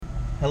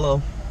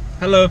Hello.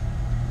 Hello.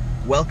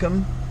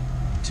 Welcome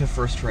to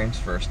First Frames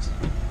First.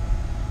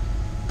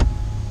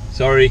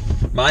 Sorry,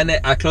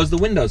 I closed the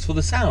windows for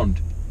the sound.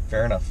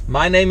 Fair enough.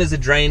 My name is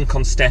Adrain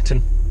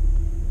Constantin.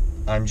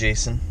 I'm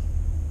Jason.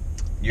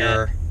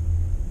 Your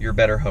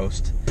better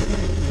host.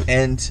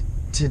 And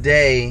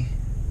today,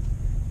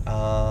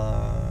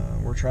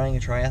 we're trying a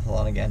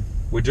triathlon again.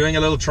 We're doing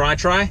a little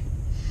try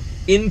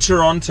in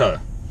Toronto.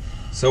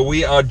 So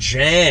we are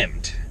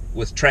jammed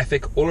with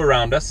traffic all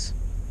around us,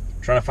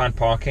 trying to find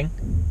parking.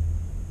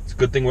 It's a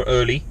good thing we're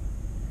early.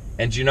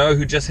 And you know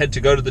who just had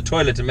to go to the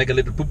toilet and make a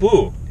little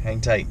poo-poo?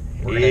 Hang tight.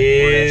 We're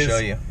gonna show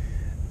you.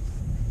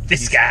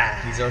 This guy.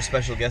 He's our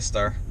special guest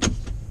star.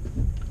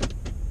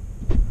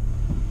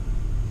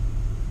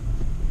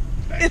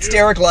 It's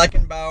Derek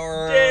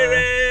Lackenbauer.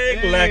 Derek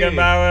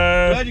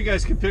Lackenbauer. Glad you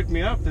guys could pick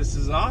me up. This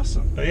is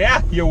awesome.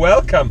 Yeah, you're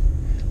welcome.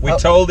 We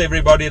told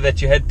everybody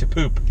that you had to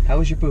poop. How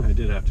was your poop? I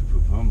did have to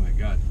poop. Oh my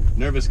god.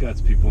 Nervous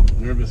guts, people.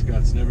 Nervous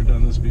guts. Never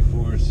done this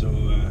before, so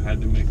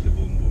had to make the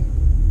boom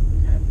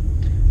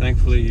boom.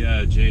 Thankfully,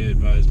 Jay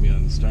advised me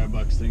on the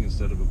Starbucks thing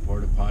instead of a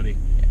porta potty.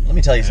 Let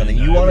me tell you something.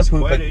 You want to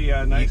poop quite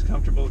at a nice,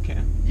 comfortable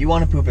can. You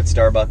want to poop at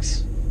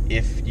Starbucks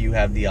if you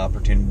have the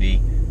opportunity,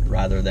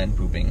 rather than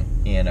pooping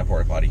in a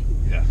porta potty.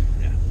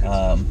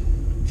 Yeah.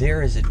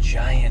 There is a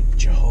giant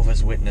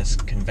Jehovah's Witness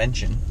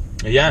convention.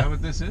 Is that Yeah.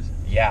 what this is?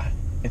 Yeah,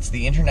 it's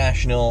the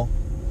International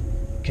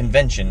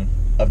Convention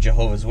of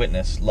Jehovah's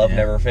Witness. Love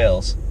never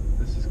fails.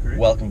 This is great.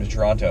 Welcome to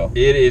Toronto.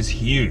 It is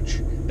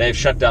huge. They've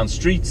shut down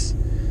streets,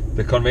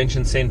 the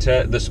convention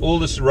center, all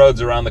this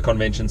roads around the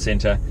convention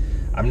center.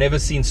 I've never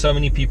seen so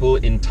many people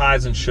in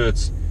ties and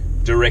shirts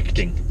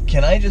directing.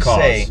 Can I just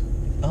cars. say,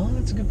 oh,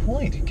 that's a good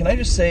point. Can I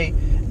just say,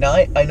 now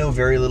I know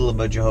very little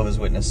about Jehovah's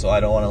Witness, so I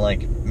don't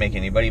want to make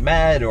anybody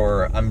mad,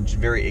 or I'm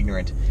very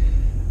ignorant.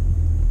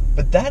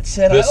 But that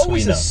said, I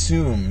always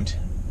assumed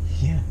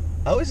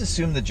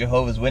that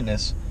Jehovah's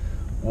Witness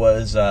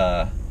was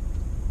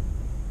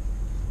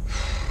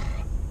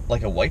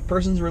like a white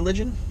person's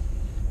religion.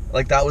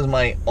 Like, that was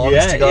my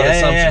honest to God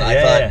assumption.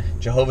 I thought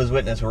Jehovah's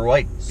Witness were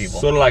white people.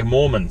 Sort of like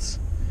Mormons.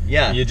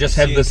 Yeah. You just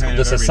have this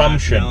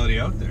assumption.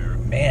 Out there,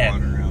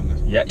 Man.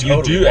 Yeah,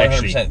 Totally, you do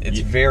 100%. actually. It's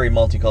very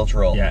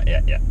multicultural.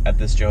 Yeah. At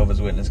this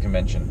Jehovah's Witness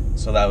convention.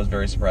 So that was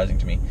very surprising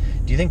to me.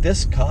 Do you think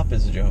this cop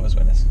is a Jehovah's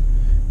Witness?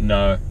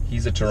 No,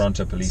 he's a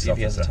Toronto police See if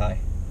he has a officer. tie.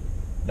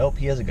 Nope,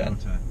 he has a gun.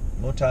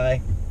 No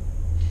tie.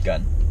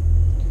 Gun.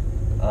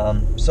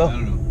 So, I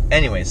don't know.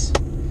 anyways.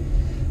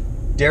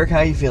 Derek, how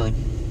are you feeling?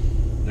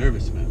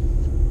 Nervous, man.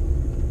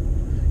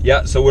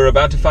 Yeah, so we're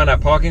about to find our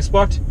parking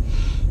spot.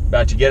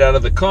 About to get out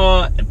of the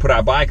car and put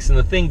our bikes in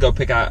the thing, go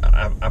pick up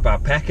our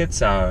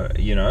packets, I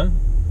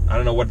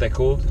don't know what they're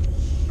called.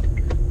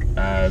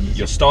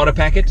 Your starter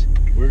packet.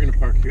 We're gonna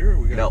park here, or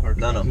we gotta park?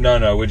 No.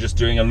 No, we're just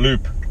doing a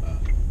loop.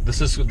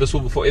 This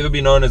will forever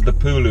be known as the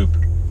poo loop.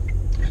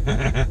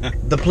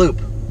 The ploop.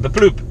 The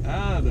ploop.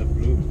 The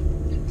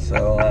blue.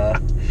 So,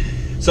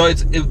 So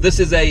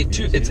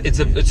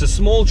it's a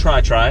small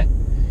try.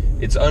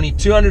 It's only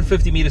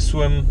 250 meter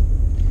swim,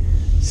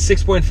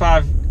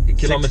 6.5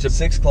 kilometer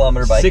 6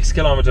 kilometer bike. 6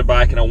 kilometer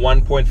bike, and a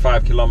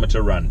 1.5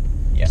 kilometer run.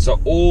 Yeah. So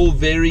all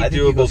very I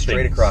think doable you go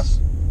straight things across.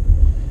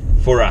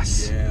 for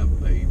us. Yeah,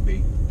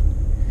 baby.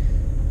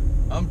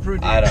 I'm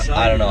pretty I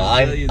don't know.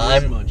 I'll tell you this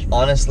I'm much, man.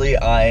 honestly,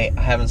 I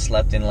haven't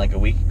slept in like a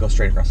week. Go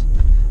straight across.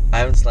 I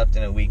haven't slept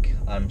in a week.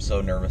 I'm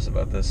so nervous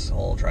about this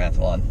whole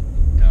triathlon.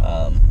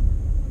 Yeah.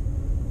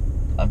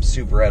 I'm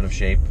super out of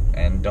shape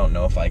and don't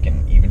know if I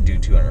can even do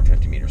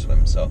 250 meter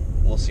swim. So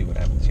we'll see what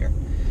happens here.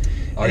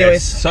 Okay,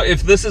 Anyways, so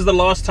if this is the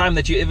last time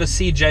that you ever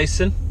see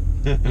Jason,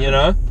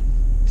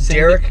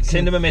 send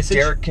him a message.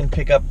 Derek can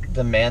pick up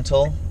the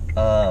mantle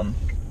of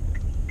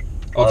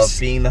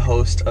being the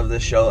host of the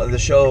show. The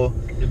show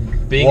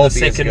being won't the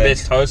be as second good.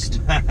 best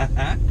host.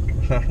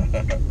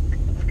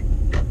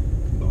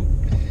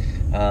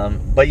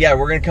 But yeah,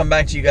 we're gonna come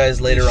back to you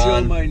guys later the show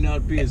on. might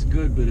not be as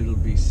good, but it'll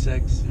be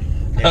sexy.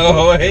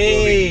 Oh, It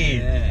hey!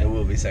 Yeah.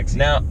 will be sexy.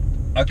 Now,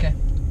 okay.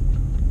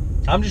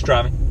 I'm just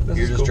driving. This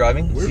You're is just cool.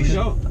 driving? Where You we should-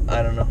 go?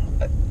 I don't know.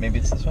 Maybe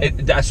it's this way.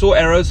 I saw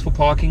arrows for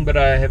parking, but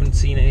I haven't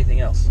seen anything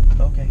else.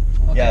 Okay.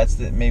 Yeah, it's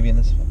maybe in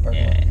this part.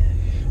 Yeah.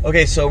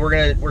 Okay, so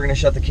we're gonna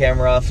shut the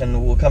camera off,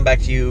 and we'll come back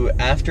to you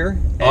after.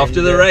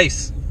 After the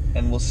race,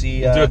 and we'll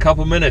see. we'll do a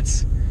couple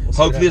minutes. we'll see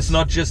what Hopefully, it's happens.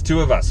 not just two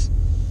of us.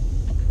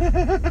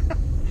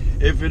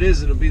 If it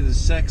is, it'll be the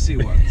sexy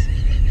ones.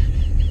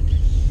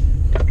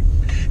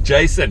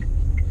 Jason,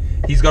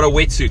 he's got a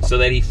wetsuit so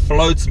that he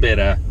floats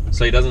better,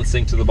 so he doesn't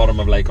sink to the bottom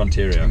of Lake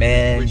Ontario.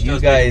 Man, Which you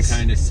does guys,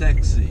 kind of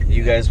sexy.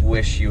 you guys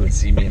wish you would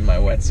see me in my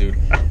wetsuit.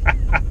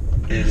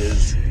 It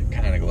is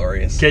kind of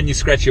glorious. Can you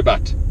scratch your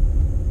butt?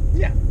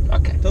 Yeah,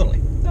 Okay.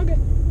 totally. Okay.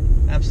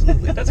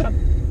 Absolutely. That's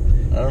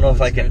fine. I don't know if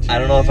I can. I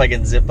don't know if I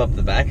can zip up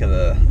the back of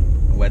the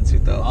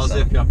wetsuit though. I'll so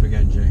zip you up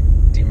again, Jake.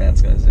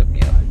 D-Man's gonna zip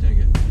me up. I dig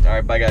it. All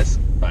right, bye guys.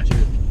 Bye.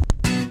 Cheers.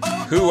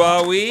 Who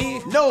are we?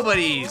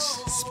 Nobody's.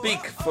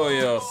 Speak for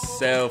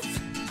yourself.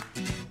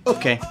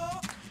 Okay.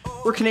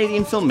 We're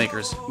Canadian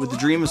filmmakers with the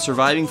dream of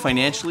surviving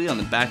financially on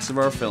the backs of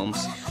our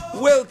films.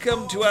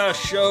 Welcome to our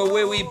show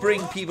where we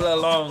bring people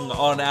along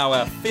on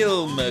our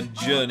film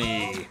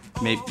journey.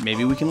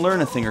 Maybe we can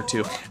learn a thing or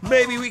two.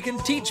 Maybe we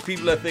can teach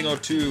people a thing or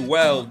two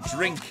while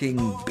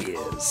drinking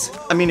beers.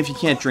 I mean, if you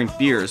can't drink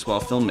beers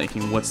while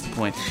filmmaking, what's the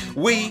point?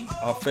 We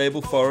are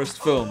Fable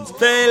Forest Films,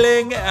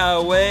 failing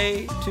our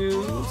way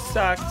to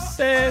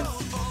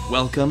success.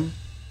 Welcome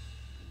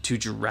to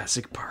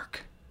Jurassic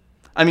Park.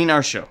 I mean,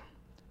 our show.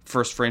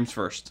 First frames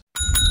first.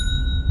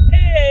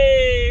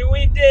 Hey,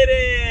 we did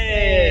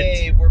it!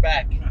 Hey, we're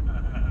back.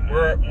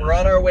 We're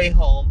on our way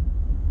home.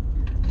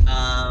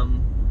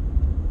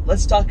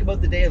 Let's talk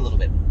about the day a little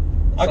bit.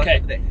 Okay,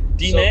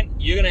 D-Man,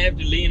 you're going to have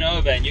to lean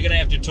over and you're going to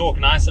have to talk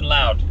nice and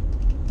loud.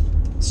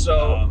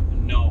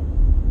 No.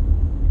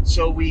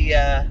 So we,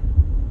 after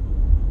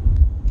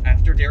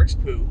Derek's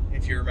poo,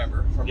 if you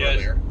remember from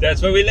earlier.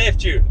 That's where we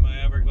left you. Am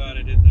I ever glad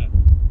I did that?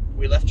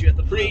 We left you at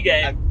the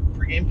Pre-game.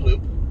 Pre-game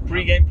ploop.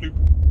 Pre-game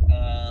ploop.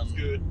 It's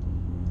good.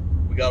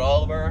 We got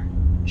all of our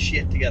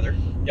shit together.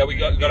 Yeah, we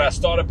got our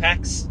starter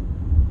packs.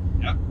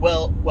 Yeah.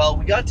 Well,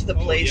 we got to the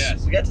place.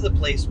 Yes. We got to the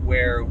place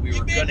where we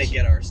were gonna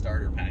get our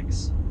starter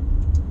packs,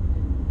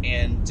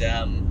 and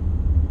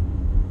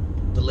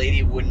the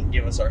lady wouldn't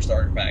give us our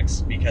starter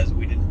packs because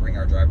we didn't bring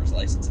our driver's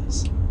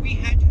licenses. We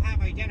had to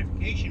have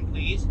identification,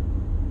 please.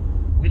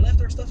 We left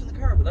our stuff in the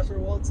car. We left our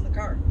wallets in the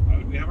car. Why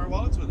would we have our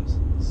wallets with us?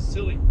 This is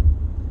silly.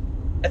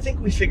 I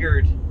think we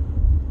figured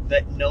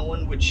that no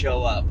one would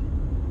show up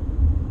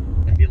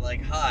and be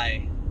like,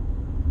 "Hi,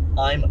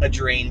 I'm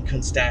Adrain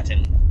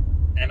Konstantin.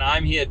 And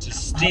I'm here to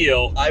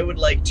steal. I would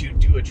like to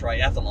do a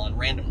triathlon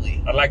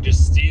randomly." I'd like to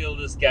steal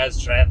this guy's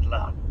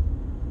triathlon.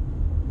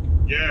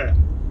 Yeah.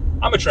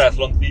 I'm a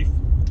triathlon thief.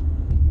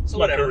 It's So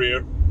my whatever.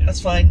 career.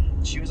 That's fine.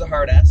 She was a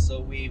hard ass, so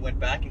we went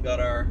back and got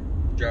our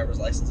driver's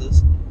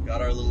licenses,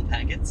 got our little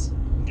packets.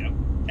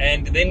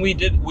 And then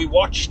we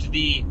watched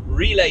the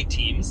relay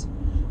teams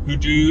who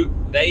do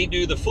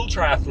the full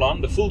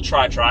triathlon, the full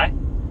try,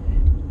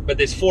 but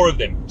there's 4 of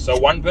them. So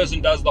one person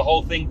does the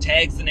whole thing,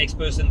 tags the next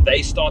person,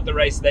 they start the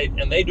race,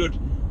 and they do it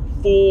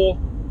four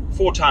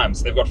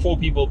times. They've got 4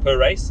 people per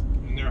race.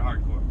 And they're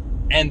hardcore.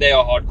 And they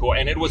are hardcore.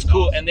 And it was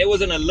cool. And there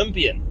was an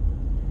Olympian.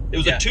 There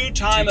was a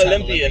two-time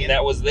Olympian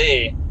that was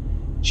there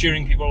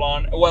cheering people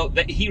on. Well,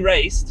 he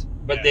raced,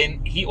 but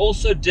then he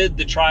also did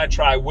the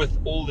try with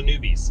all the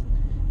newbies.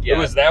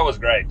 Yeah. That was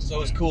great. So it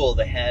was cool.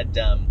 They had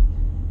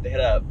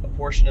a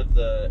portion of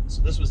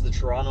so this was the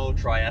Toronto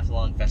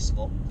Triathlon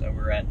Festival that we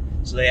were at.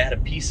 So they had a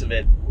piece of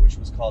it which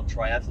was called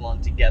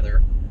Triathlon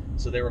Together.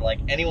 So they were like,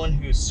 anyone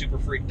who's super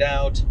freaked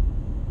out,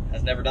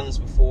 has never done this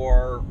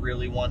before,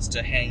 really wants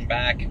to hang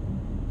back,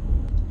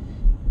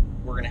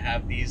 we're gonna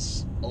have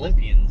these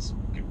Olympians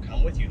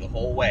come with you the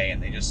whole way,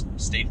 and they just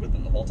stayed with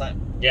them the whole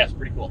time. Yeah. It was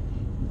pretty cool.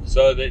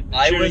 So they're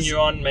cheering you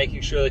on,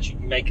 making sure that you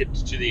can make it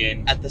to the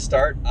end. At the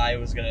start, I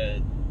was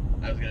gonna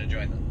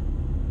join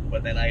them,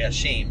 but then I got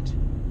shamed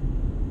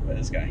by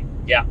this guy.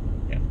 Yeah.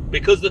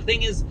 Because the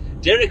thing is,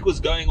 Derek was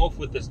going off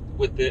with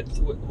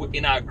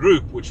in our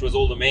group, which was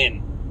all the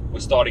men, were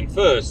starting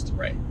first.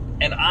 Right.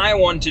 And I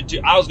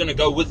was going to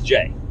go with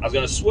Jay. I was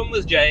going to swim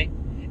with Jay,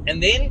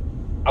 and then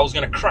I was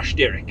going to crush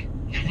Derek.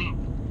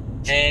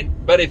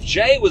 But if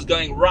Jay was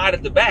going right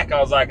at the back, I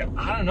was like,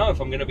 I don't know if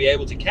I'm going to be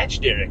able to catch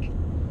Derek.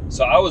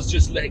 So I was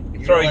just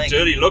throwing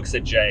dirty looks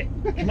at Jay.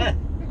 Come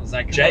on. I was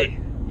like, Jay,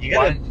 you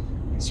gotta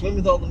swim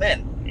with all the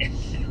men.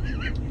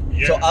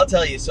 Yeah. So I'll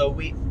tell you. So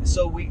we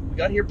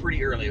got here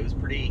pretty early. It was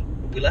pretty.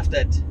 We left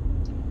at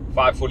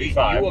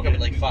 5:45. You woke up at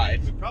like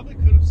 5. We probably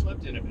could have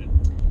slept in a bit.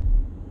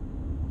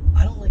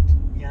 I don't like.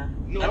 No, I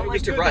don't it like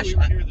was to good rush.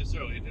 that we were here this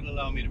early. It didn't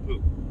allow me to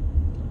poop.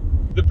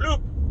 The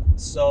bloop.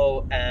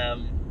 So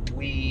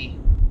we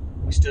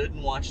stood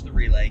and watched the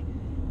relay,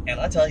 and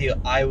I'll tell you,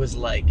 I was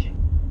like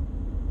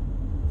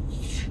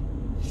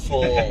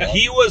full.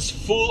 He was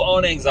full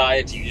on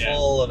anxiety. Yeah.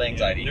 Full of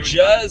anxiety. Yeah.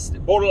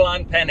 Just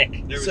borderline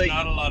panic. There was So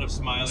not a lot of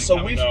smiling. So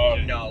coming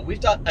we've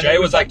talked. Jay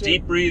was like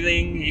deep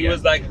breathing. He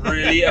was like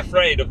really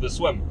afraid of the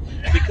swim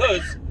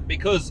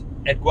because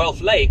at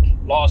Guelph Lake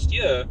last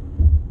year,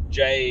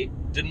 Jay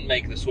didn't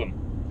make the swim,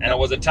 and it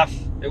was tough.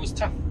 It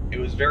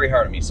was very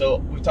hard on me. So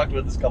we've talked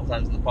about this a couple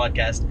times in the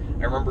podcast.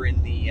 I remember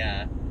in the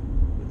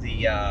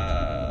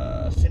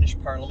Finnish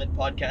Parliament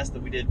podcast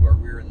that we did, where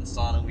we were in the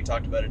sauna, we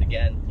talked about it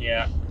again.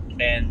 Yeah.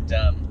 And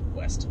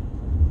West.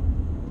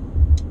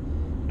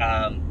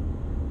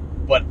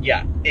 But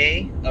yeah,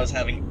 I was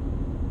having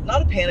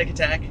not a panic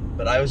attack,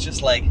 but I was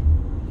just like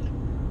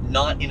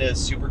not in a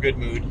super good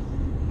mood.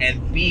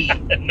 And B,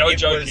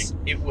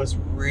 it was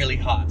really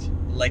hot.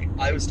 Like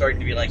I was starting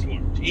to be like,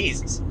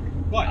 Jesus.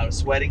 But I was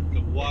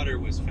sweating. the water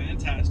was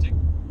fantastic.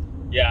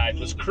 Yeah, it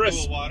was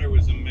crisp. The water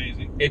was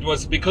amazing. It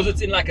was because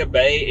it's in like a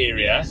bay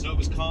area. Yeah, so it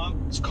was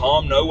calm. It's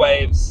calm, no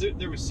waves.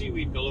 There was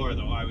seaweed galore,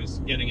 though. I was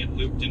getting it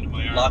looped into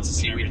my arms. Lots of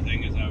seaweed. And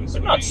everything as I was But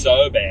swimming. not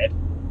so bad.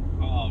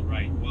 Oh,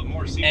 right. Well,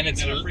 more seaweed And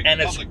it's than a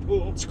freaking public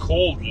pool. It's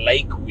called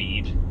lake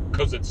weed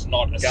because it's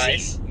not a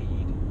Guys.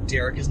 seaweed.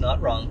 Derek is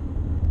not wrong.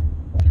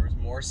 There was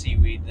more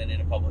seaweed than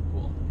in a public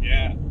pool.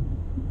 Yeah.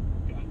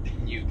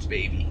 Nukes,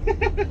 baby.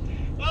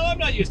 Well, I'm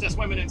not used to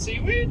swimming in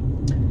seaweed.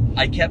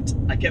 I kept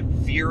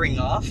veering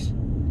off,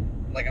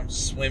 like I'm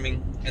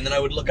swimming, and then I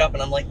would look up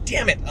and I'm like,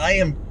 damn it, I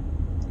am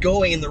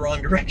going in the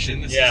wrong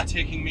direction. This is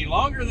taking me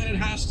longer than it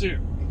has to.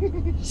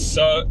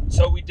 So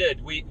we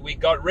did. We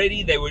got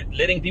ready. They were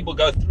letting people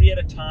go 3 at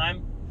a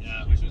time.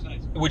 Yeah, which was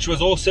nice. Which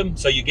was awesome.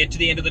 So you get to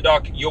the end of the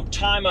dock, your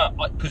timer,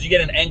 because you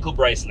get an ankle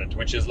bracelet,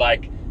 which is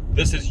like,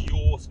 this is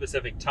your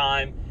specific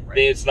time. Right.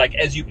 There's like,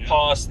 as you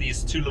pass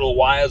these 2 little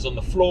wires on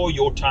the floor,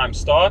 your time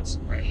starts.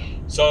 Right.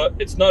 So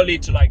it's no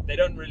need to like, they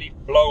don't really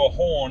blow a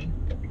horn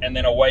and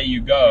then away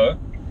you go.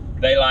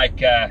 They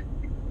like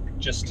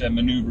just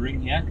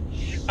maneuvering here.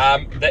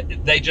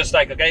 They just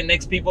like, okay,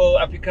 next people,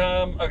 up you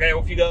come. Okay,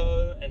 off you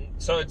go. And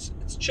so it's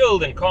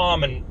chilled and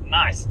calm and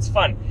nice. It's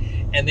fun.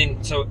 And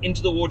then so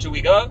into the water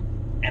we go,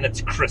 and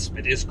it's crisp.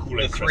 It is cool.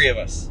 The three of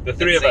us. The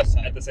three of us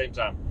at the same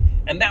time.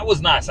 And that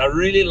was nice. I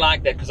really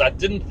liked that because I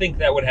didn't think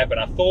that would happen.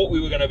 I thought we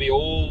were going to be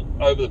all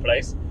over the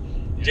place.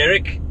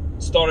 Derek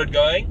started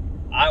going.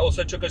 I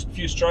also took a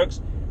few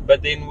strokes,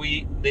 but then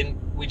we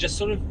just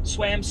sort of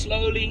swam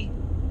slowly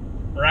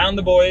around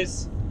the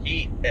boys.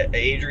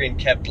 Adrian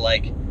kept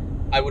like,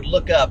 I would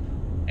look up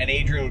and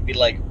Adrian would be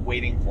like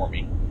waiting for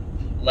me.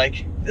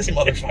 Like, this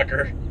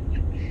motherfucker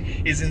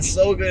is in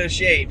so good a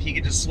shape, he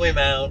could just swim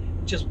out,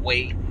 just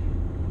wait.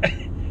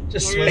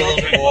 Just swim a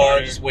little bit more,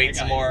 just wait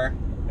some more.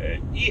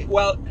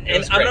 Well,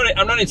 and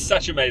I'm not in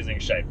such amazing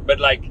shape, but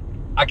like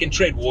I can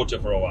tread water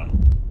for a while.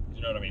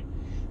 You know what I mean?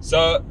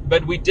 So,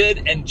 but we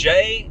did, and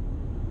Jay,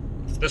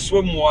 the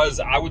swim was,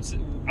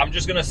 I'm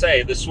just gonna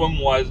say, the swim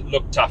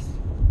looked tough.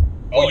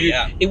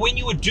 When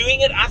you were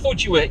doing it, I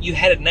thought you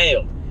had it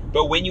nailed.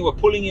 But when you were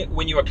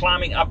when you were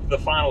climbing up the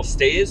final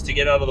stairs to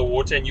get out of the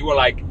water, and you were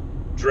like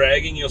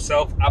dragging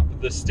yourself up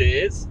the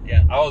stairs,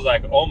 I was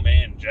like, oh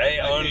man, Jay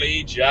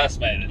just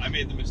made it. I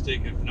made the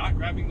mistake of not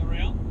grabbing the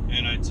rail,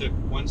 and I took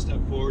 1 step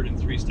forward and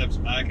 3 steps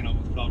back, and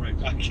almost fell right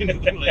back into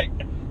the lake.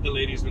 The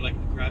ladies were like,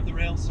 grab the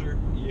rail, sir.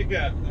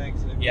 Yeah,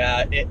 thanks.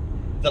 Yeah,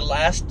 the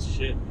last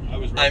shit. I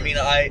was.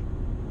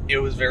 It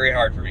was very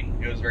hard for me.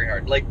 It was very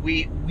hard. Like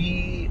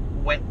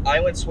I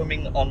went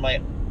swimming on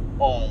my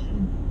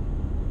own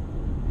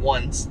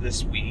once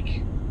this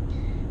week,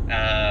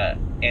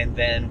 and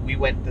then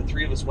the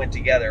 3 of us went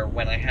together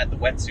when I had the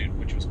wetsuit,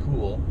 which was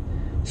cool.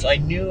 So I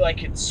knew I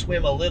could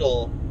swim a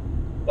little,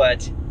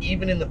 but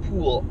even in the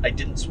pool, I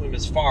didn't swim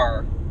as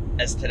far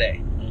as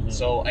today. Mm-hmm.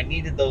 So I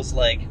needed those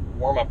like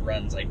warm-up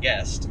runs, I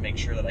guess, to make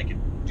sure that I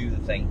could do the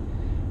thing.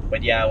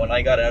 But yeah, when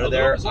I got out of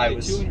there, I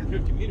was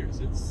 250 meters.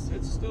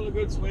 It's still a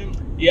good swim.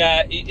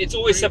 Yeah, it's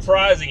always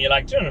surprising. You're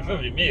like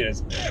 250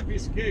 meters. Yeah,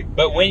 piece of cake.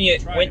 But when you're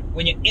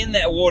in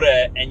that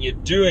water and you're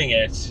doing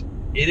it,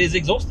 it is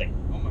exhausting.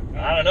 Oh my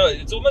god! I don't know.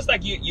 It's almost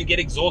like you get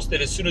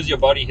exhausted as soon as your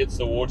body hits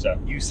the water.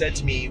 You said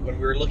to me when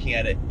we were looking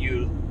at it,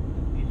 you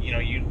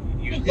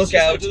look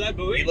out.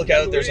 You look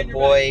out. There's a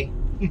boy.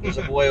 There's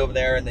a boy over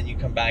there, and then you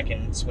come back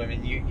and swim,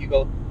 and you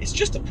go, it's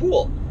just a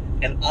pool.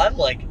 And I'm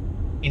like,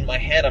 in my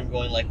head, I'm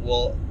going like,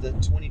 well, the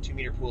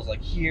 22-meter pool is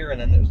like here,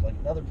 and then there's like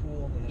another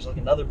pool, and then there's like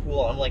another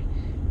pool. I'm like,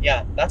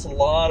 yeah, that's a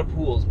lot of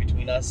pools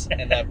between us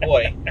and that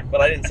boy.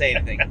 But I didn't say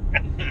anything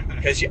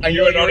because I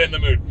you were not in the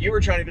mood. You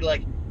were trying to be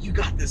like, you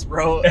got this,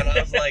 bro, and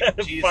I was like,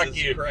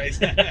 Jesus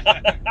Christ,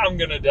 I'm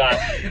gonna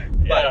die.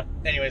 But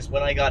anyways,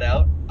 when I got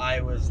out, I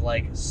was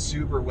like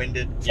super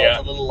winded,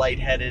 felt a little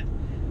lightheaded.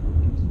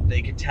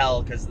 They could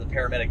tell because the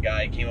paramedic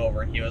guy came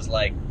over and he was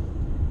like,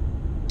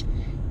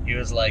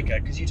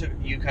 because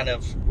you kind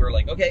of were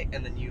like, okay,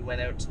 and then you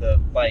went out to the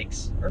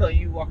bikes, or no,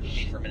 you walked with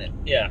me for a minute.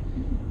 Yeah.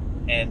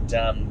 And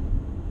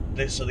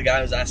so the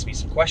guy was asking me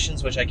some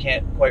questions, which I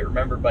can't quite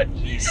remember, but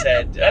he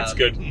said that's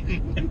good.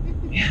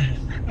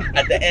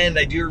 At the end,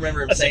 I do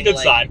remember him saying, a good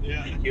sign.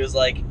 He was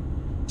like,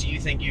 do you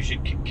think you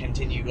should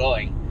continue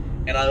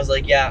going? And I was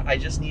like, yeah, I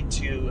just need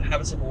to have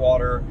a sip of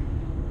water,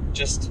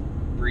 just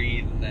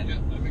breathe, and then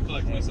let me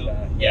collect myself.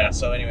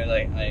 So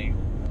anyway, I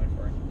went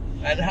for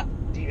it.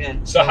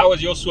 And so how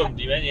was your swim,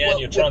 D-Man? Yeah, and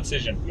your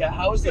transition. Yeah,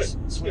 how was this?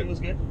 Swim was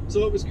good?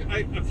 So it was good.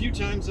 A few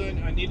times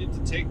I needed to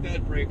take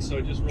that break, so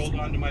I just rolled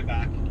onto my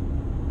back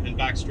and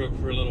backstroke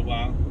for a little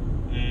while.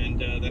 And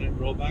then I'd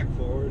roll back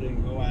forward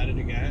and go at it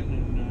again.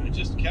 And I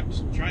just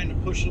kept trying to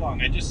push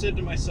along. I just said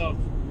to myself,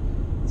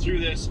 through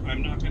this,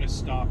 I'm not going to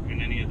stop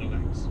in any of the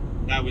legs.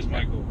 That was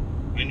my goal.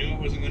 I knew I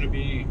wasn't going to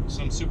be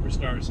some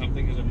superstar or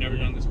something because I've never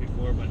done this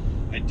before, but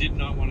I did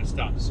not want to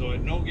stop. So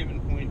at no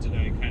given point did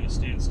I kind of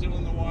stand still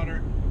in the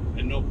water.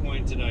 At no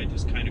point did I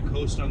just kind of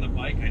coast on the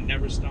bike. I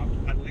never stopped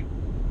pedaling,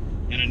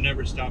 and I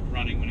never stopped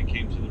running when it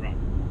came to the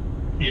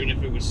run. Even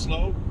if it was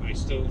slow, I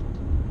still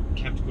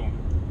kept going.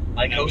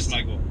 That was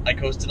my goal. I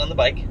coasted on the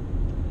bike,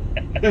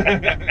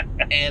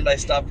 and I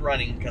stopped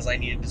running because I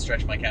needed to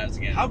stretch my calves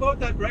again. How about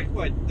that bike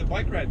ride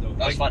though?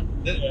 That was fun.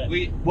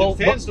 The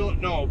fans don't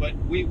know, but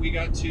we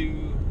got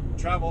to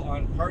travel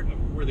on part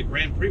of where the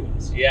Grand Prix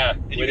was. Yeah,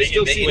 and you could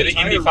still see the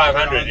Indy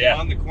 500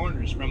 on the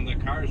corners from the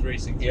cars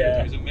racing through.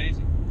 It was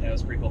amazing. That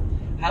was pretty cool.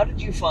 How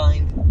did you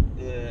find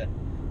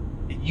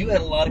you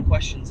had a lot of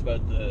questions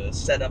about the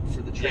setup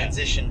for the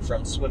transition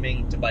from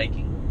swimming to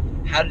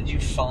biking. How did you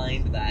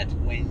find that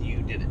when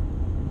you did it?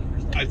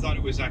 I thought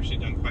it was actually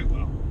done quite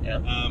well.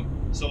 Yeah.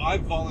 So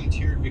I've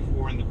volunteered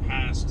before in the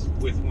past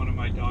with one of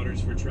my daughters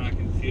for track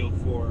and field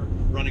for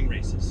running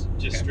races,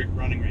 just strict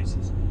running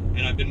races.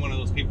 And I've been one of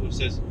those people who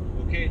says,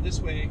 okay, this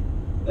way,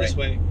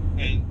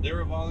 and there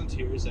were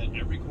volunteers at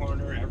every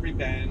corner, every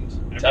bend,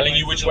 telling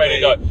you which way to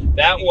go.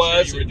 That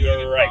was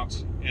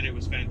great. And it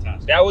was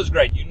fantastic. That was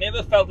great. You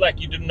never felt like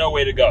you didn't know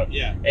where to go.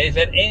 Yeah. If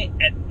at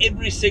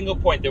every single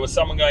point there was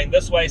someone going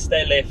this way,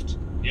 stay left.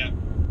 Yeah.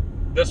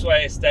 This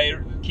way, stay.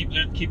 Keep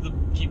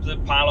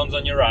the pylons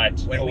on your right.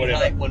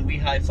 When we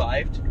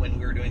high-fived when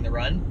we were doing the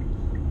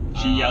run,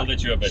 she yelled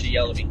at you a bit. She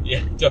yelled at me. Yeah,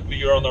 definitely.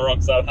 You were on the wrong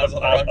side. I was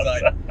on the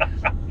wrong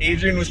side.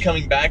 Adrian was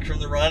coming back from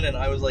the run, and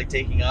I was like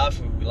taking off.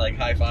 And we like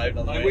high-fived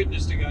on the way. I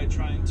witnessed a guy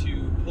trying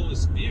to pull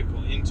his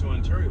vehicle into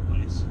Ontario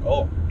Place.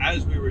 Oh.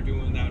 As we were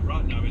doing that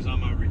run, I was on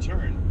my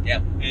return.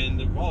 Yeah. And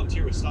the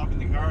volunteer was stopping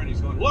the car, and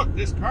he's going, "Look,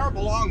 this car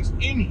belongs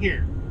in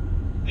here."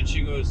 And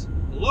she goes,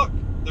 "Look,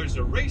 there's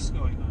a race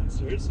going on,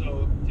 sir,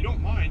 so if you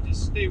don't mind,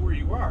 just stay where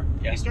you are."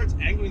 Yeah. He starts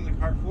angling the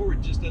car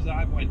forward just as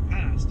I went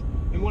past,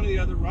 and one of the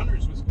other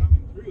runners was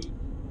coming through,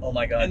 Oh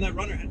my god. and that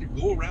runner had to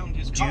go around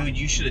his car. Dude,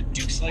 you should have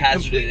Dukes Like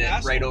hazarded complete it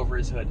asshole. right over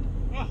his hood.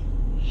 Oh,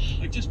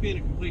 like just being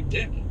a complete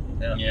dick.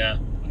 Yeah.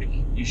 Like,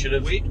 You should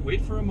have.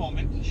 wait for a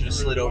moment. Should have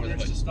for slid over the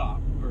runners hood. to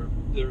stop, or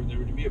there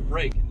to be a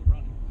break in the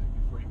running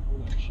before you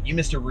pull that shit. You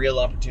missed a real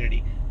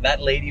opportunity. That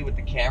lady with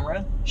the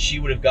camera, she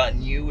would have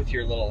gotten you with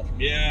your little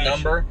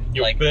number,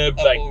 Your like bib,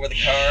 up like, over the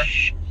car.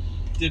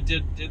 Did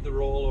the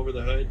roll over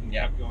the hood and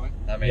Yeah. kept going.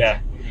 Amazing. Yeah.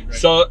 Would've been great.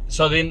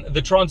 So then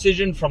the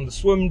transition from the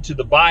swim to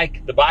the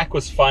bike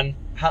was fun.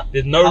 How,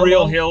 There's no how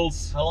real long-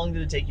 hills. How long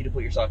did it take you to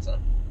put your socks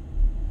on?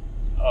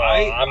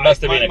 I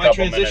must have been a my couple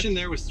transition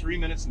minutes. there was 3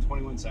 minutes and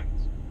 21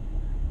 seconds.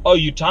 Oh,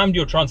 you timed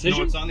your No,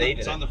 transition? it's on They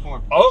the did it.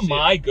 form. Oh See it?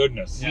 my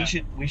goodness.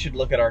 Yeah. We should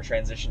look at our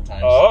transition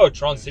times. Oh,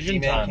 transition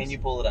G-Man, times. can you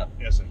pull it up?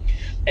 Yes, sir.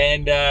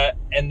 And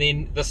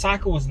then the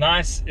cycle was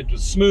nice. It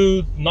was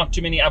smooth, not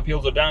too many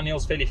uphills or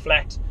downhills, fairly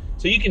flat.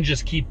 So you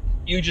just keep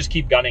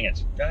gunning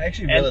it. I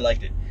actually And- really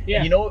liked it. Yeah.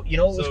 And you know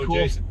what was So, cool?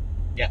 Jason,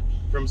 Yeah.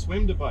 from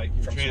swim to bike,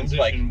 your From swim to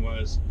transition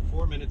was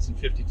 4 minutes and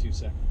 52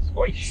 seconds.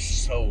 Oy.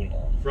 So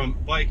long. From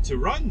bike to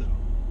run,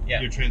 though,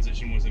 Yeah. your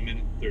transition was 1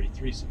 minute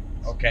 33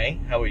 seconds. Okay.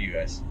 How are you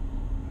guys?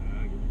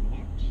 Give me a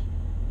moment.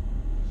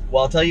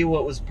 Well, I'll tell you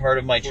what was part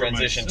of my For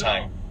transition myself,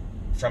 time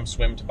from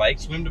swim to bike.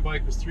 Swim to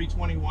bike was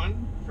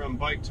 3:21. From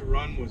bike to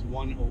run was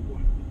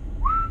 1:01.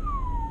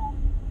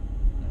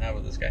 And how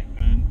about this guy?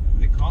 And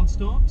the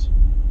constant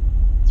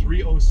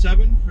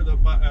 3:07 for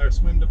the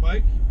swim to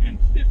bike, and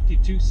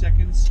 52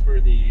 seconds for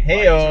the bike to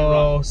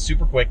Heyo, run.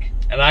 super quick.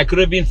 And I could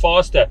have been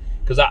faster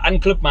because I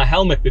unclipped my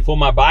helmet before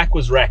my bike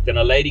was racked, and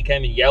a lady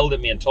came and yelled at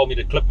me and told me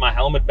to clip my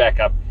helmet back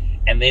up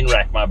and then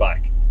rack my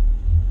bike.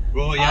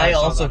 Well, yeah, I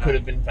saw also that could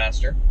have been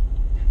faster,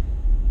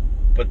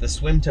 but the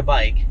swim to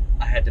bike,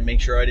 I had to make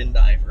sure I didn't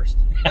die first.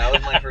 That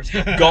was my first.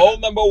 Goal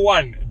number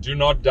 1: do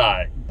not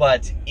die.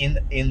 But in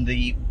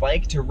the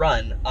bike to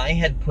run, I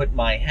had put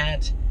my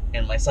hat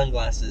and my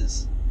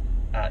sunglasses.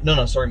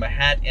 My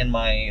hat and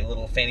my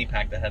little fanny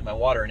pack that had my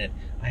water in it.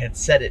 I had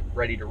set it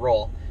ready to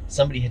roll.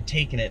 Somebody had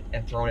taken it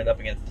and thrown it up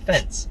against the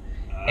fence,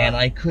 and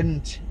I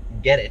couldn't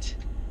get it.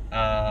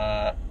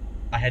 I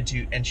had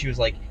to, and she was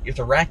like, "You have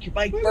to rack your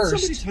bike Why did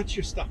somebody first." touch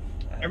your stuff?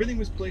 Everything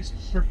was placed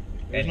perfectly.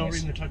 There's no Anyways.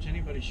 reason to touch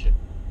anybody's shit.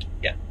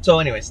 Yeah. So,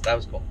 anyways, that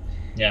was cool.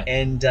 Yeah.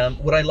 And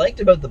what I liked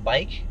about the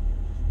bike,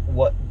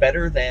 what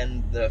better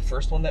than the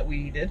first one that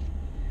we did,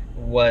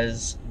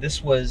 was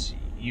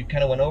you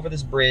kind of went over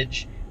this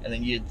bridge, and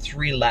then you did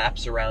 3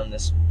 laps around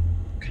this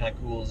kind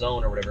of cool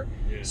zone or whatever.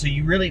 Yeah. So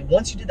you really,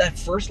 once you did that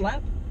first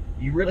lap,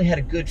 you really had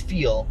a good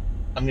feel.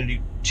 I'm going to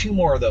do 2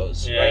 more of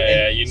those. Yeah, right?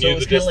 yeah, And you so knew it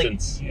was the kinda like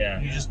distance.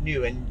 Yeah. you just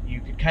knew, and you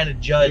could kind of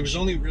There judge. was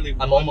only really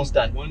I'm one, almost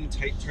done. one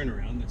tight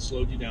turnaround that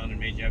slowed you down and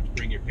made you have to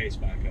bring your pace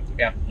back up.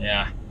 Yeah.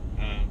 Yeah.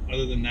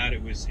 Other than that,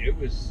 it was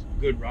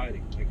good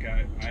riding. Like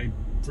I'm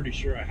pretty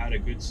sure I had a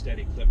good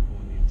steady clip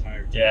going the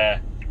entire time. Yeah.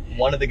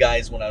 One of the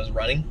guys, when I was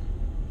running,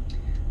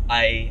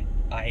 I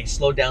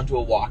slowed down to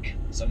a walk.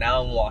 So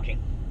now I'm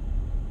walking.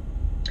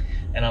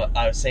 And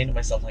I was saying to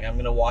myself, like, I'm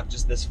going to walk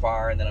just this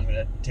far, and then I'm going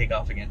to take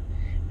off again.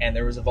 And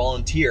there was a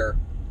volunteer,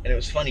 and it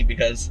was funny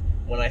because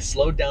when I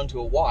slowed down to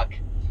a walk,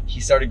 he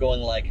started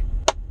going like,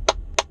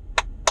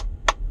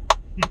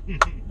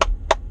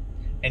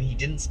 and he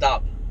didn't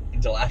stop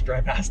until after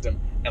I passed him,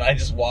 and I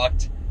just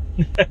walked.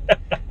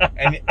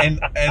 and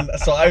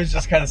so I was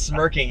just kind of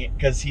smirking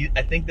because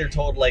I think they're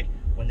told, like,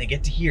 when they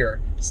get to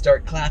here,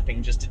 start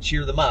clapping just to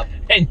cheer them up.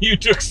 And you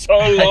took so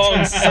long.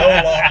 took so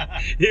long.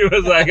 He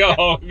was like,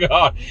 "Oh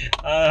God,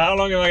 how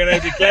long am I gonna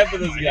have to clap for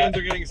this My guy?" hands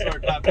are getting to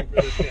start clapping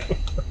for this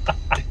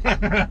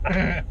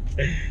guy.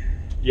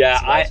 Yeah,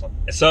 So that's fun.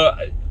 so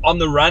on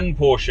the run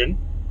portion,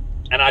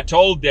 and I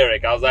told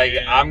Derek, I was like,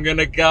 Yeah. "I'm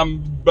gonna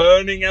come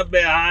burning up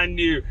behind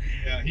you."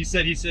 Yeah, he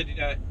said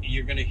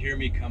you're gonna hear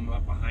me come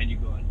up behind you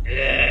going,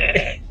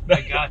 I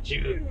I got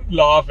you.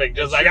 laughing,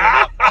 just like Sure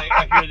ah.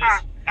 enough, I hear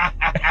this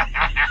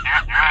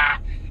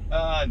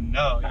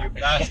No, you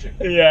bastard.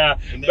 Yeah,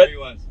 And there but he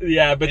was.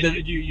 yeah, but And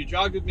then you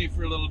jogged with me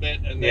for a little bit,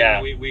 and then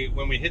Yeah. we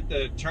when we hit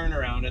the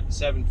turnaround at the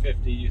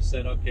 750, you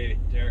said, "Okay,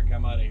 Derek,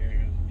 I'm out of here."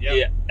 And,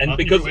 yeah, and on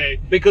because your way.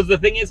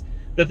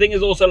 the thing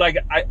is also like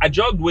I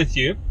jogged with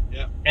you,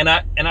 Yeah. and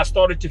I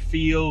started to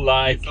feel You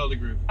like felt a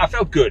groove. I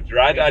felt good,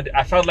 right? Yeah.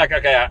 I felt like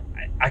okay,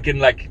 I can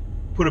like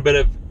put a bit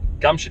of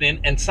gumption in,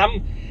 and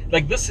some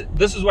like this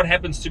is what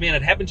happens to me, and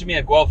it happened to me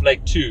at Guelph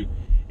Lake too.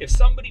 If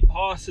somebody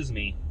passes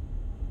me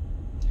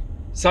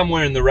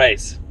somewhere in the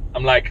race,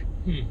 I'm like,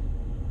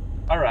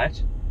 all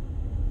right.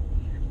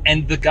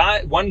 And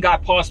one guy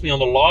passed me on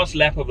the last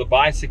lap of the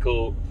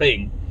bicycle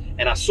thing,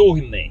 and I saw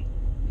him there.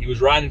 He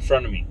was right in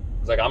front of me. I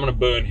was like, I'm gonna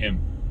burn him.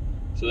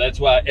 So that's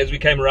why, as we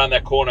came around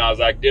that corner, I was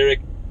like, Derek,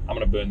 I'm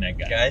gonna burn that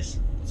guy. Guys,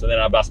 So then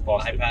I bust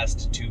past I him.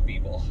 passed 2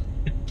 people.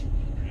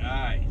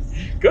 Nice.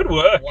 Good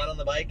work. One on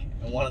the bike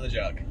and one on the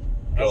jug.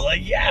 I Cool. was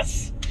like,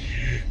 yes.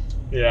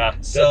 Yeah.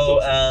 that's So,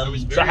 awesome. I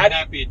was um, very how do you-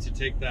 happy to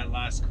take that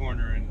last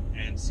corner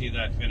and see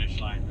that finish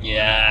line.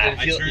 Yeah.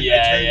 I feel- turned,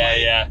 yeah, I turned yeah, my,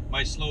 yeah.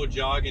 my slow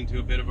jog into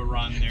a bit of a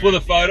run there. For the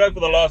at photo, end. for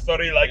the last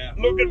story, like, Yeah.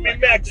 look at Ooh, me I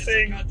got this, I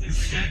maxing. got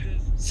this, I got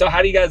this. So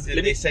how do you guys? Did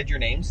let they me- said your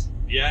names?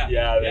 Yeah,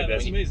 Yeah, they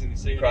that's did. amazing. They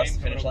say your Across name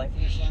the finish coming line?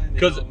 over the finish line. They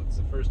 'Cause- know it's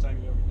the first time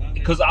you've ever done it.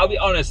 Because I'll be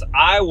honest,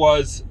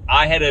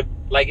 I had a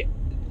like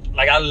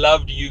I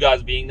loved you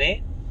guys being there,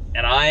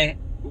 and I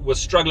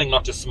was struggling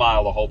not to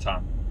smile the whole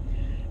time.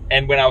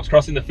 And when I was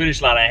crossing the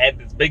finish line, I had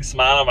this big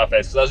smile on my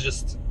face because I was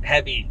just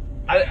happy.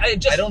 I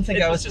don't think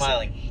it I was just-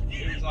 smiling.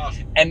 It was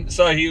awesome. And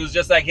so he was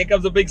just like, "Here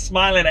comes a big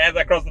smile," and as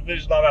I crossed the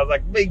finish line, I was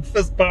like, "Big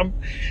fist pump."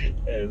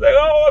 And he was like,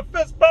 "Oh, a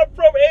fist pump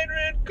from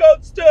Adrian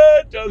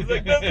Constant." I was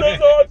like, "This is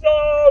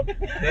awesome."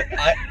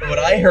 What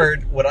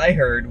I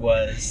heard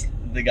was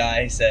the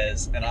guy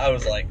says, and I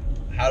was like,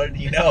 how did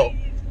he know?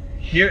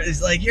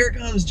 Here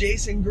comes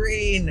Jason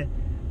Green.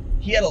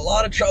 He had a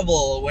lot of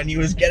trouble when he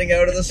was getting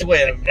out of the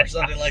swim or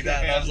something like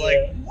that. And I was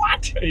like,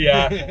 what?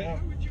 Yeah.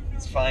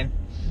 It's fine.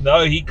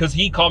 No, because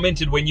he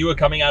commented when you were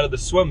coming out of the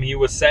swim, he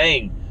was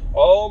saying,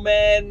 "Oh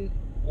man,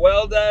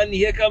 well done.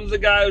 Here comes the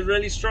guy who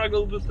really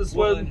struggled with the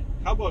Well, swim." then,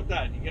 how about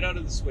that? You get out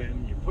of the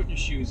swim, you're putting your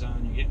shoes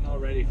on, you're getting all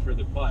ready for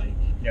the bike,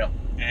 Yeah.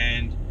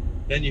 and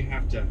then you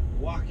have to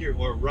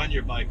run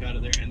your bike out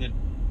of there, and then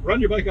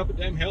run your bike up a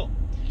damn hill.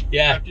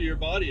 Yeah. After your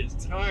body is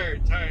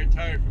tired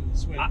from the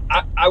swim.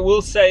 I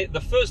will say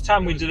the first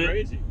time we was did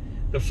crazy.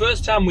 it, the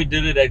first time we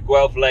did it at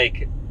Guelph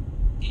Lake,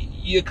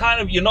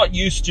 you're not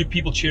used to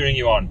people cheering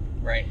you on.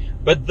 Right.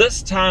 But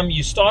this time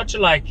you start to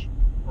like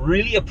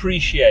really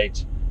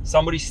appreciate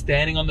somebody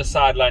standing on the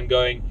sideline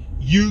going,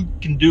 "You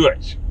can do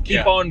it. Keep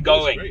Yeah, on it was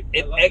going." great.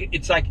 I loved it.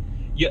 It's like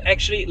you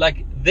actually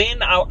like.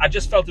 Then I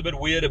just felt a bit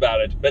weird about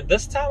it, but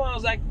this time I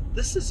was like,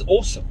 "This is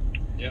awesome."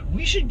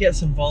 We should get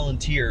some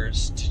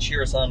volunteers to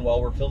cheer us on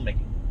while we're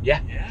filmmaking.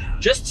 Yeah, Yeah.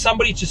 just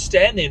somebody to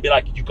stand there and be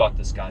like, "You got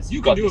this, guys.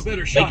 You got can do a this. better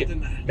Make shot it-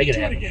 than that. Make it Do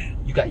it happen. again."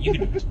 You can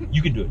do it.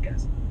 You can do it,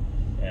 guys."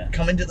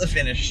 Coming to the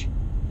finish.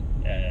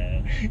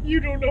 You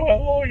don't know how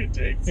long it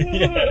takes.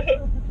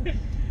 Yeah.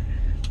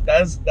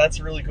 That's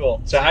really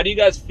cool. So how do you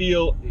guys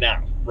feel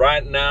now?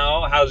 Right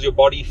now, how's your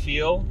body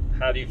feel?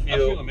 How do you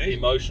feel amazing.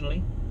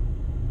 emotionally?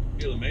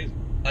 I feel amazing.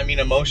 I mean,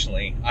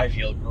 emotionally, I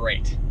feel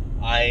great.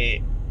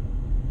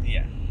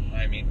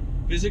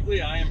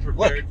 Physically, I am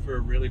prepared for a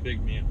really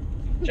big meal.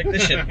 Check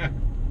this shit.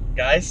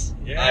 Guys,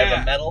 Yeah. I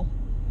have a medal,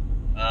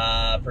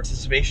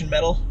 participation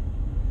medal.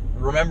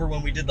 Remember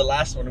when we did the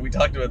last one and we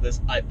talked about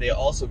this, they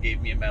also gave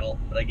me a medal,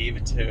 but I gave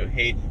it to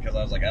Hayden because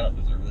I was like, I don't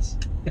deserve this.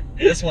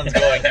 This one's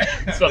going.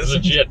 This one's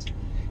legit.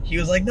 He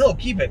was like, no,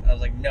 keep it. I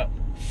was like, no.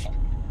 Fuck.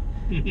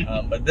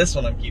 But this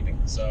one I'm keeping,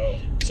 so...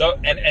 So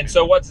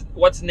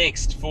what's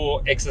next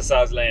for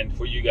Exercise Land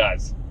for you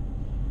guys?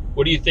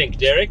 What do you think,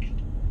 Derek?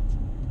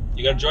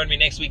 You gonna join me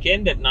next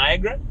weekend at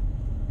Niagara?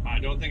 I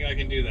don't think I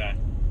can do that,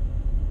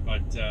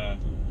 but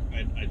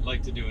I'd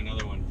like to do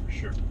another one for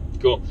sure.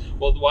 Cool.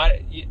 Well,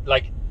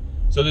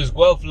 so there's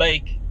Guelph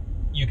Lake.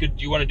 Do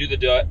you want to do the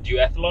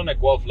duathlon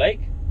at Guelph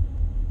Lake?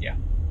 Yeah,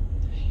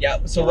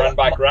 so Run,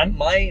 bike, run?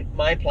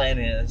 My plan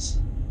is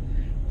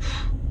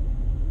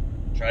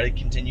try to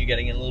continue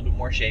getting in a little bit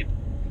more shape,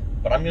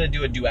 but I'm going to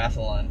do a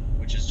duathlon,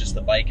 which is just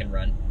the bike and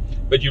run.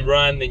 But you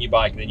run, then you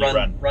bike, then you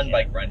run. Run, Yeah.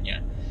 bike, run, yeah.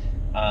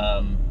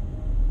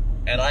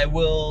 And I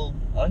will...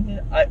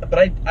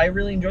 I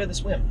really enjoy the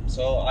swim,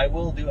 so I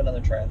will do another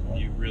triathlon.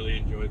 You really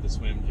enjoyed the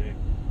swim, Jay.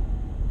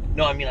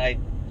 No, I mean, I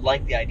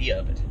like the idea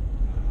of it.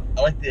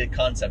 I like the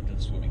concept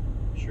of swimming.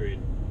 Sure you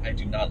I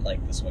do not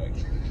like the swimming.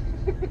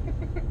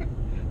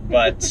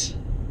 But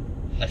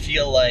I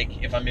feel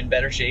like if I'm in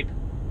better shape,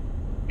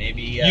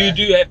 maybe... You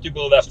do have to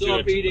build up to it.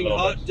 Stop eating a little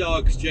hot bit.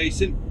 dogs,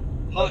 Jason.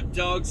 Hot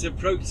dogs are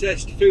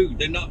processed food.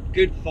 They're not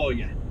good for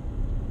you.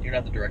 You're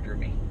not the director of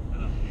me.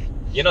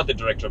 You're not the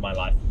director of my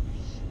life.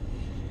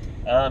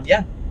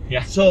 Yeah.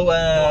 Yeah. So,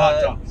 No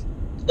hot dogs.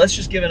 let's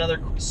just give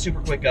another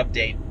super quick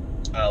update.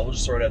 We'll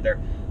just throw it out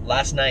there.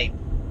 Last night,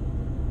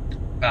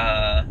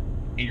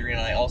 Adrian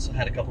and I also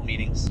had a couple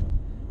meetings.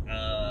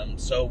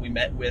 So we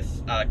met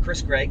with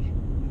Chris Gregg,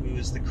 who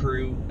who's the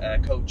crew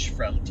coach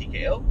from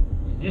TKO.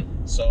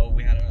 Mm-hmm. So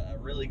we had a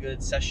really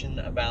good session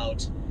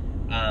about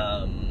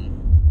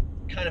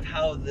kind of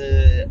how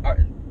the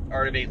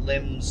Art of 8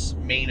 Limbs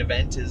main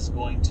event is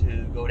going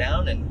to go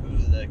down and who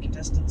the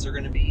contestants are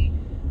going to be,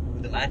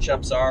 who the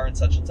matchups are, and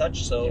such and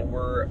such. So Yeah.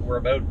 we're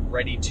about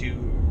ready to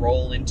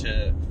roll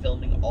into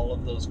filming all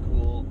of those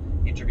cool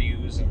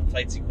interviews and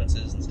fight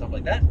sequences and stuff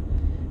like that.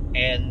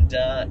 And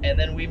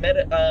then we met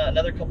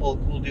another couple of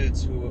cool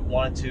dudes who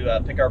wanted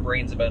to pick our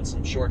brains about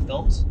some short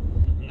films.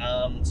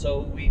 So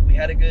we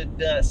had a good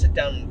sit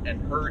down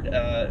and heard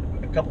a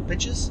couple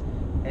pitches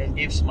and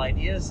gave some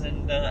ideas,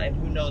 and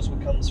who knows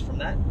what comes from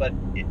that. But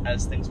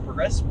as things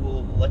progress,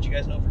 we'll let you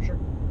guys know for sure.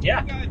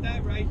 Yeah. You got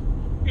that right.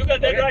 You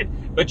got that Okay.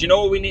 right. But you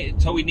know what we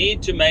need? So we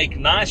need to make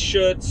nice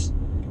shirts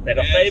that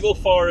are Yes. Fable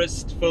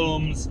Forest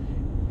films,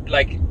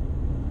 like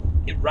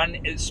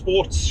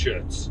sports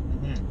shirts.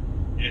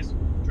 Yes.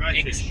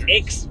 Dry fit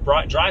shirts.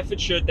 Dry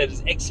fit shirt that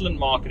is excellent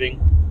marketing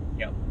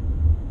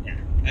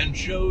And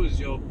shows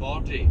your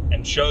body.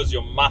 and shows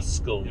your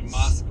muscles. Your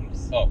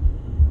muscles. Oh,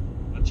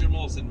 Not your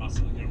muscle,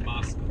 your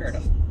muscles. fair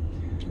enough.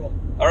 Cool.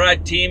 All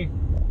right, team.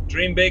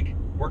 Dream big.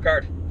 Work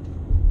hard.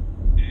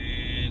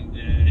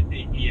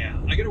 And yeah,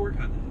 I gotta work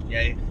on that.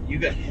 Yeah, you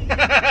got.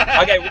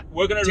 Okay,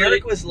 we're gonna really.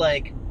 Derek was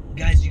like,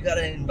 "Guys, you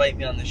gotta invite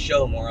me on the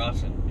show more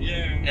often,"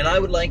 Yeah. and I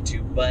would like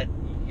to, but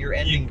your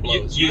ending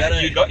blows. You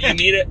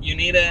need it. You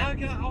need a.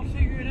 I'll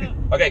figure it out.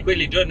 Okay,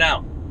 quickly do it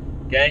now.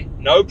 Okay,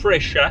 no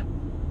pressure.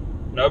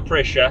 No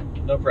pressure.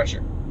 No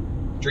pressure.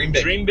 Dream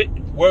big. Dream big.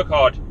 Work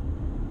hard.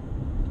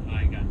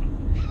 I got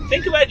nothing.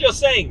 Think about your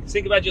saying.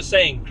 Think about your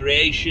saying.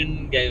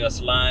 Creation gave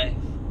us life.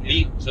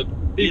 Be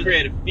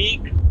creative. Be.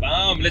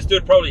 Let's do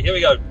it properly. Here we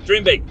go.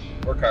 Dream big.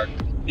 Work hard.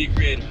 Be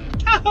creative.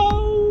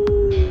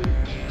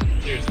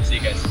 Cheers. See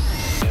you guys.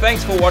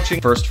 Thanks for watching.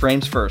 First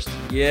frames first.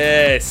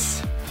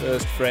 Yes.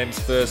 First frames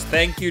first.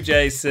 Thank you,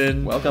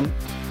 Jason. Welcome.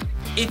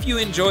 If you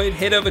enjoyed,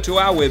 head over to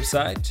our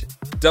website,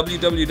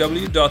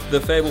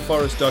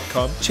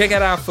 www.thefableforest.com. Check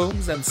out our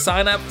films and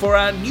sign up for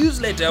our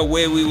newsletter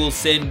where we will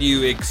send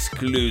you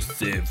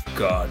exclusive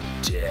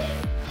content.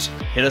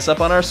 Hit us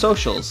up on our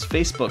socials,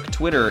 Facebook,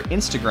 Twitter,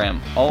 Instagram,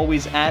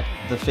 always at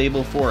The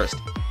Fable Forest.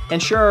 And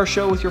share our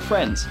show with your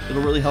friends.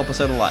 It'll really help us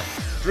out a lot.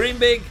 Dream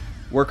big.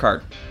 Work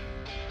hard.